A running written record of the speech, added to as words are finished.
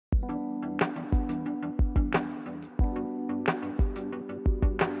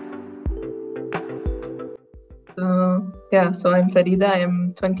Yeah, so I'm Farida. I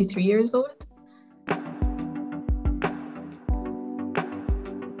am 23 years old.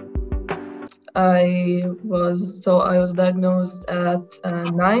 I was diagnosed at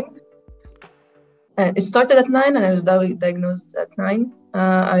 9. It started at 9 and I was diagnosed at 9.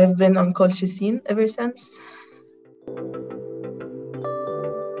 I've been on colchicine ever since.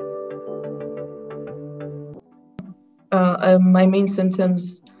 My main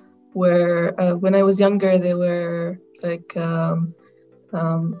symptoms were, when I was younger, they were like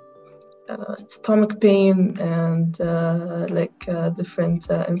stomach pain and different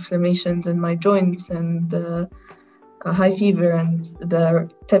inflammations in my joints and a high fever and the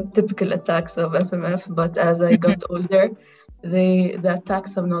typical attacks of FMF. But as I got older, the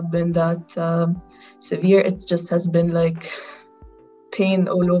attacks have not been that severe. It just has been like pain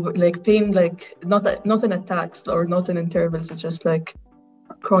all over, like pain, like not in attacks or not in intervals. It's just like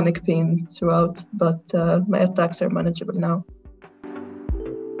chronic pain throughout. But my attacks are manageable now.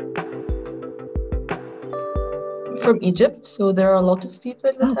 From Egypt, so there are a lot of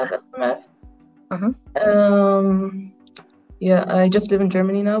people that have FMF. Yeah, I just live in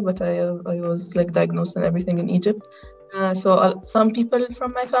Germany now, but I was like diagnosed and everything in Egypt. So some people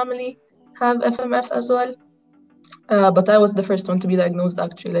from my family have FMF as well. But I was the first one to be diagnosed,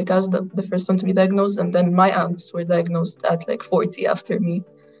 actually. Like I was the first one to be diagnosed, and then my aunts were diagnosed at like 40 after me.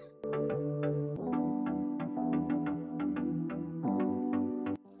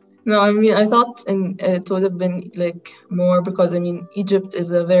 No, I mean, I thought it would have been like more because I mean, Egypt is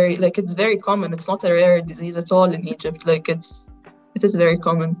it's very common. It's not a rare disease at all in Egypt. Like it is very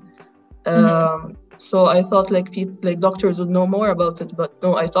common. So I thought like doctors would know more about it, but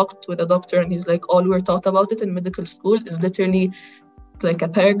no, I talked with a doctor and he's like, all we're taught about it in medical school is literally like a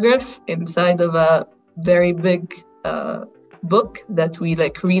paragraph inside of a very big book that we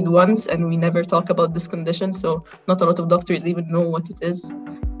like read once and we never talk about this condition. So not a lot of doctors even know what it is.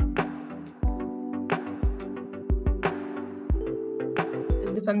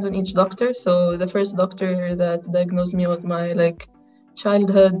 Depends on each doctor. So the first doctor that diagnosed me was my like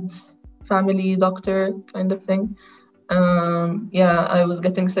childhood family doctor kind of thing. Yeah, I was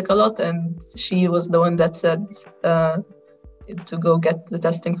getting sick a lot and she was the one that said to go get the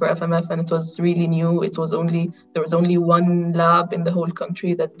testing for FMF, and it was really new. There was only one lab in the whole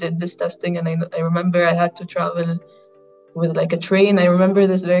country that did this testing, and I remember I had to travel with like a train. I remember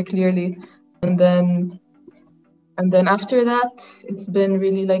this very clearly. And then after that, it's been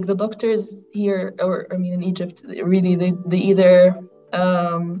really like the doctors here, or I mean in Egypt, really they either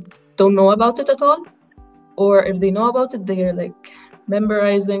don't know about it at all, or if they know about it, they're like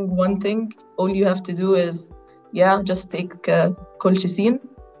memorizing one thing. All you have to do is, just take colchicine,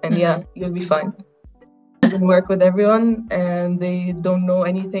 and you'll be fine. It doesn't work with everyone, and they don't know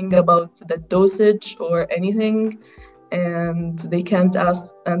anything about the dosage or anything. And they can't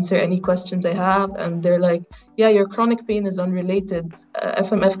answer any questions I have. And they're like, your chronic pain is unrelated.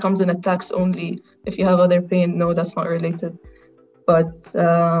 FMF comes in attacks only. If you have other pain, no, that's not related. But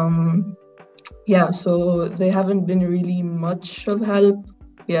so they haven't been really much of help.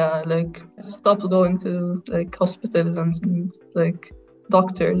 Yeah, like I've stopped going to like hospitals and like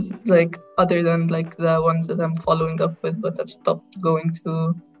doctors, like other than like the ones that I'm following up with, but I've stopped going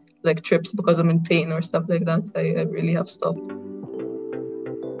to like trips because I'm in pain or stuff like that. I really have stopped.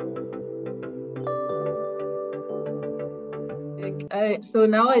 So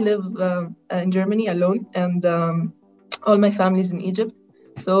now I live in Germany alone, and all my family's in Egypt.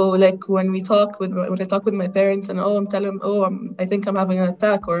 So like when I talk with my parents and I'm telling them, I think I'm having an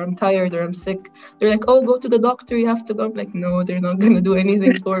attack, or I'm tired, or I'm sick, they're like, go to the doctor, you have to go. I'm like, no, they're not gonna do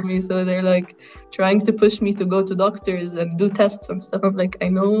anything for me. So they're like trying to push me to go to doctors and do tests and stuff. I'm like, I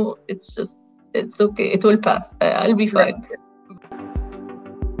know, it's okay, it will pass, I'll be fine.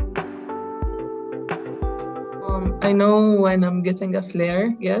 I know when I'm getting a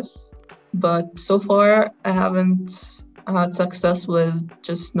flare, yes, but so far I haven't had success with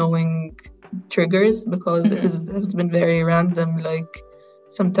just knowing triggers, because it's been very random. Like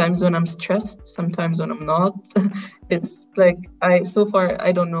sometimes when I'm stressed, sometimes when I'm not. It's like so far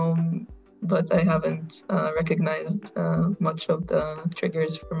I don't know, but I haven't recognized much of the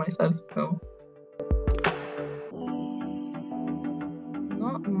triggers for myself. No.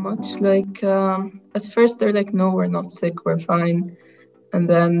 Not much. Like at first they're like, no, we're not sick, we're fine. And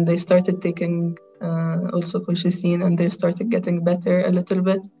then they started taking also colchicine, and they started getting better a little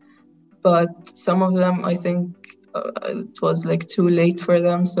bit. But some of them, I think it was like too late for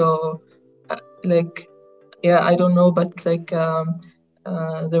them. So I don't know, but like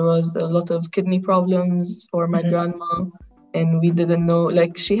there was a lot of kidney problems for my grandma. and we didn't know,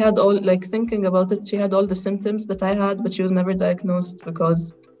 like she had all, like thinking about it, she had all the symptoms that I had, but she was never diagnosed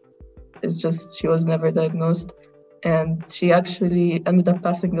because it's just, she was never diagnosed. And she actually ended up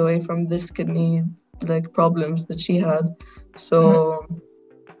passing away from this kidney like problems that she had. So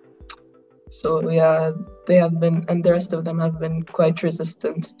yeah, they have been, and the rest of them have been quite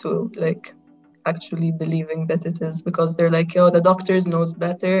resistant to like actually believing that it is, because they're like, yo, the doctors knows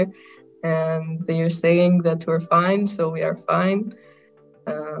better and they're saying that we're fine, so we are fine.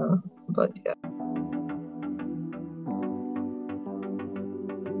 But yeah.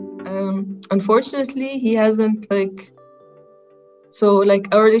 Unfortunately, he hasn't like, so like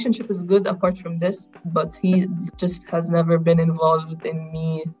our relationship is good apart from this, but he just has never been involved in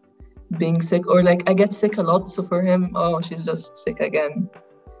me being sick, or like I get sick a lot. So for him, oh, she's just sick again.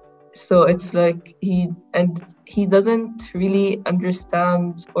 So it's like he doesn't really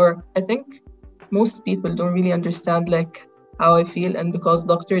understand, or I think most people don't really understand like how I feel, and because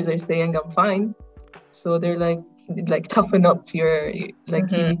doctors are saying I'm fine, so they're like toughen up, you're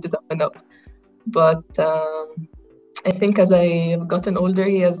like you need to toughen up. But I think as I've gotten older,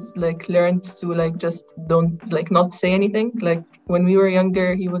 he has like learned to like just don't like not say anything. Like when we were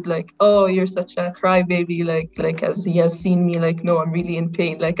younger, he would like, oh, you're such a crybaby, like as he has seen me like, no, I'm really in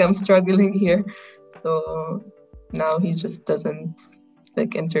pain, like I'm struggling here. So now he just doesn't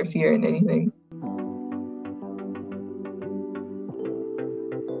like interfere in anything.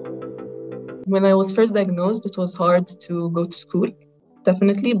 When I was first diagnosed, it was hard to go to school,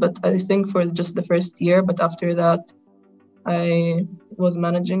 definitely, but I think for just the first year. But after that, I was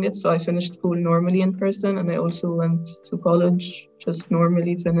managing it, so I finished school normally in person, and I also went to college, just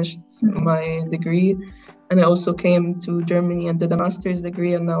normally finished my degree. And I also came to Germany and did a master's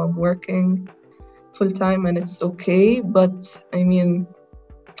degree, and now I'm working full-time, and it's okay. But I mean,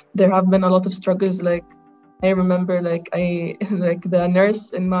 there have been a lot of struggles. Like I remember like the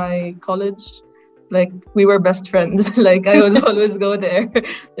nurse in my college, like we were best friends. Like I would always go there.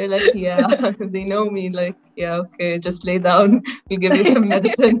 They're like, yeah, they know me. Like, yeah, okay, just lay down. We'll give you some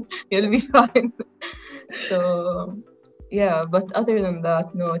medicine. You'll be fine. So yeah, but other than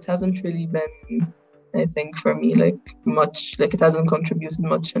that, no, it hasn't really been, I think for me, like much, like it hasn't contributed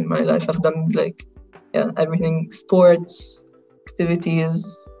much in my life. I've done like, yeah, everything, sports, activities.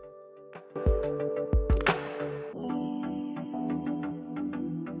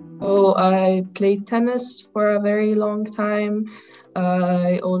 Oh, I played tennis for a very long time.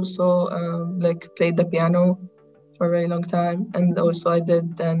 I also like played the piano for a very long time, and also I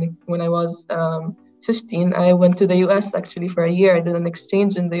did. Then when I was 15, I went to the US actually for a year. I did an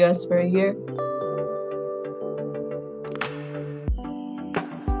exchange in the US for a year.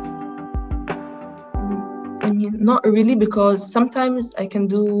 I mean, not really, because sometimes I can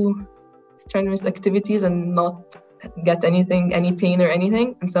do strenuous activities and not get anything, any pain or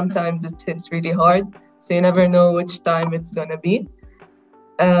anything, and sometimes it hits really hard, so you never know which time it's gonna be.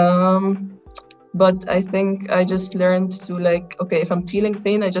 But I think I just learned to like, okay, if I'm feeling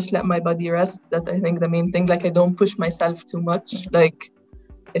pain, I just let my body rest. That I think the main thing, like I don't push myself too much. Like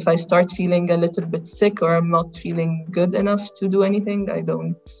if I start feeling a little bit sick or I'm not feeling good enough to do anything, I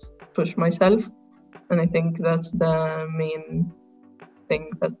don't push myself. And I think that's the main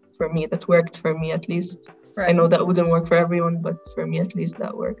thing that for me, that worked for me at least. Right. I know that wouldn't work for everyone, but for me at least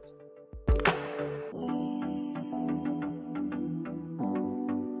that worked.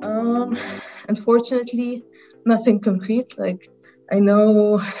 Unfortunately, nothing concrete. Like I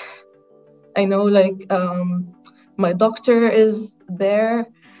know like my doctor is there,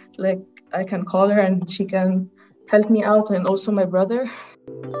 like I can call her and she can help me out, and also my brother.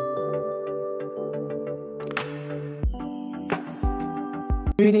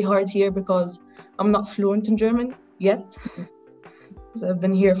 Really hard here because I'm not fluent in German yet. I've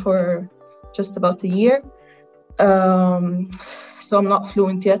been here for just about a year. So I'm not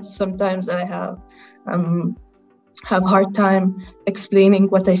fluent yet. Sometimes I have hard time explaining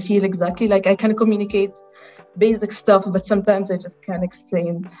what I feel exactly. Like I can communicate basic stuff, but sometimes I just can't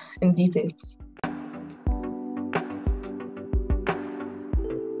explain in details.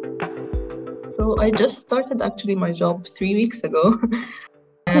 So I just started actually my job 3 weeks ago.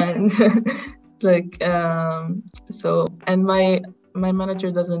 And like and my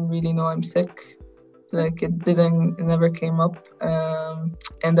manager doesn't really know I'm sick. Like it never came up.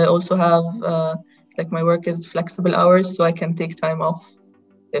 And I also have like my work is flexible hours, so I can take time off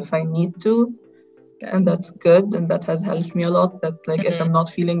if I need to. And that's good, and that has helped me a lot. That like if I'm not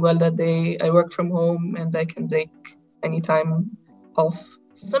feeling well that day, I work from home and I can take any time off.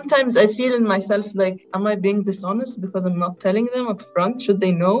 Sometimes I feel in myself like, am I being dishonest because I'm not telling them up front? Should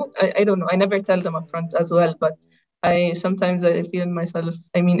they know? I don't know. I never tell them up front as well, but Sometimes I feel in myself,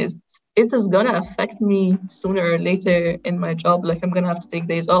 I mean, it is gonna affect me sooner or later in my job. Like I'm gonna have to take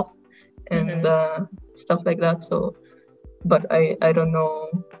days off and stuff like that. So, but I don't know.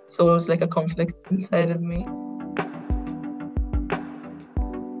 So it was like a conflict inside of me.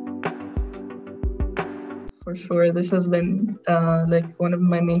 For sure, this has been like one of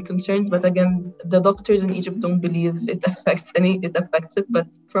my main concerns. But again, the doctors in Egypt don't believe it affects it. But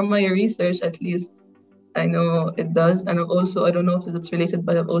from my research, at least, I know it does. And also, I don't know if it's related,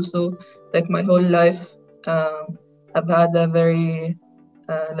 but I've also, like my whole life, I've had a very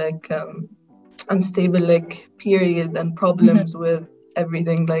unstable period and problems with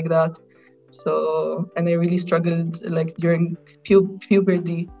everything like that. So, and I really struggled during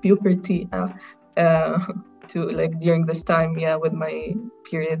puberty to during this time, with my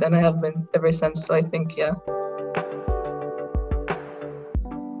period, and I have been ever since. So I think,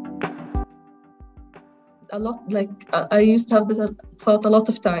 a lot, I used to have the thought a lot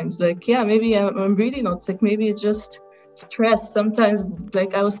of times, maybe I'm really not sick. Maybe it's just stress. Sometimes,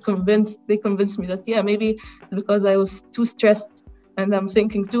 I was convinced, they convinced me that, maybe because I was too stressed and I'm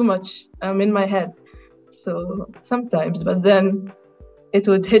thinking too much. I'm in my head. So sometimes, but then it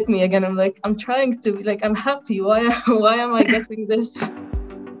would hit me again. I'm like, I'm trying to, I'm happy. Why am I getting this?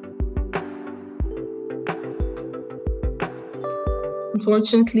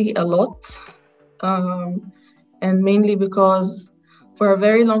 Unfortunately, a lot. And mainly because for a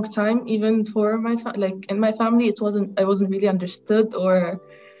very long time, even for my in my family, I wasn't really understood, or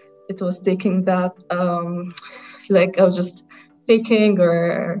it was taking that I was just faking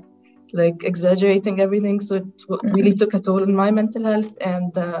or exaggerating everything. So it really took a toll on my mental health.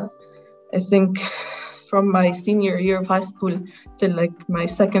 And I think from my senior year of high school till my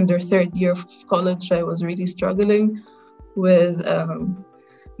second or third year of college, I was really struggling with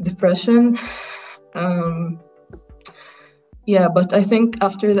depression. But I think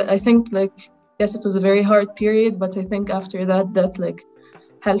after that, yes, it was a very hard period, but I think after that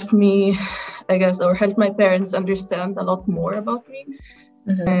helped me, I guess, or helped my parents understand a lot more about me.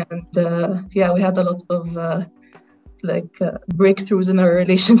 And we had a lot of breakthroughs in our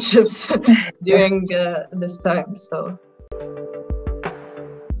relationships during this time. So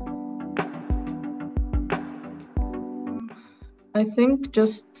I think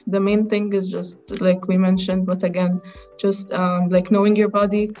just the main thing is just like we mentioned, but again, just knowing your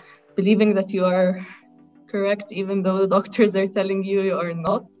body, believing that you are correct, even though the doctors are telling you are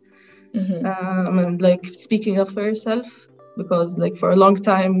not, and speaking up for yourself. Because for a long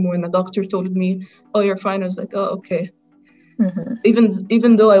time, when a doctor told me, "Oh, you're fine," I was like, "Oh, okay."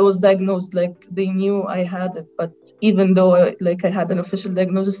 Even though I was diagnosed, they knew I had it, but even though I had an official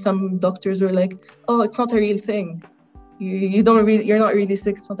diagnosis, some doctors were like, "Oh, it's not a real thing. You're not really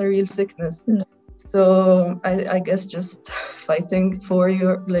sick. It's not a real sickness." So I guess just fighting for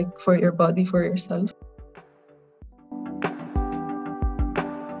your body, for yourself.